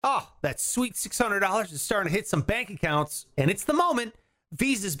Oh, that sweet $600 is starting to hit some bank accounts, and it's the moment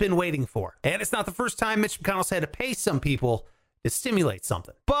Visa's been waiting for. And it's not the first time Mitch McConnell's had to pay some people to stimulate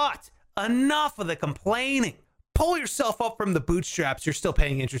something. But enough of the complaining. Pull yourself up from the bootstraps you're still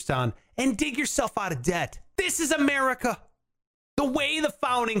paying interest on and dig yourself out of debt. This is America. The way the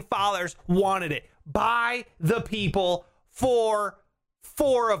founding fathers wanted it. By the people, for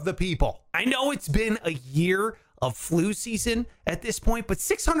of the people. I know it's been a year of flu season at this point, but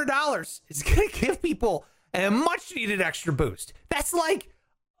 $600 is going to give people a much needed extra boost. That's like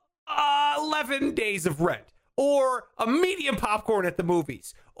 11 days of rent, or a medium popcorn at the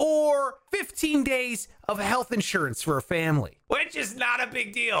movies, or 15 days of health insurance for a family, which is not a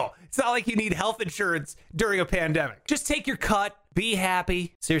big deal. It's not like you need health insurance during a pandemic. Just take your cut, be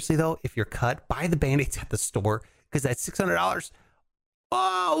happy. Seriously though, if you're cut, buy the Band-Aids at the store, because that $600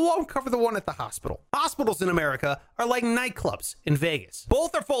 won't cover the one at the hospital. Hospitals in America are like nightclubs in Vegas.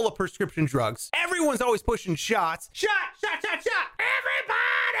 Both are full of prescription drugs. Everyone's always pushing shots. Shot, everybody!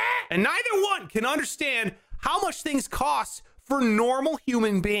 And neither one can understand how much things cost for normal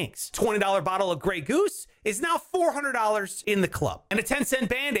human beings. $20 bottle of Grey Goose is now $400 in the club. And a 10-cent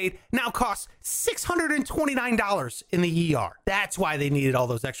Band-Aid now costs $629 in the ER. That's why they needed all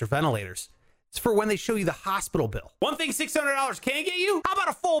those extra ventilators. It's for when they show you the hospital bill. One thing $600 can get you? How about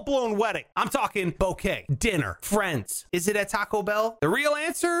a full-blown wedding? I'm talking bouquet, dinner, friends. Is it at Taco Bell? The real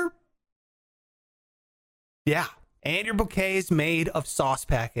answer? Yeah. And your bouquet is made of sauce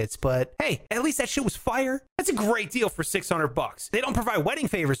packets, but hey, at least that shit was fire. That's a great deal for $600. They don't provide wedding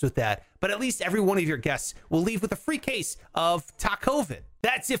favors with that, but at least every one of your guests will leave with a free case of Takovid.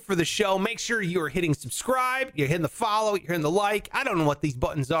 That's it for the show. Make sure you're hitting subscribe, you're hitting the follow, you're hitting the like. I don't know what these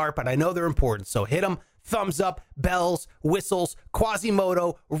buttons are, but I know they're important, so hit them. Thumbs up, bells, whistles,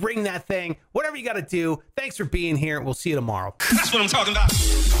 Quasimodo, ring that thing, whatever you got to do. Thanks for being here. We'll see you tomorrow. That's what I'm talking about.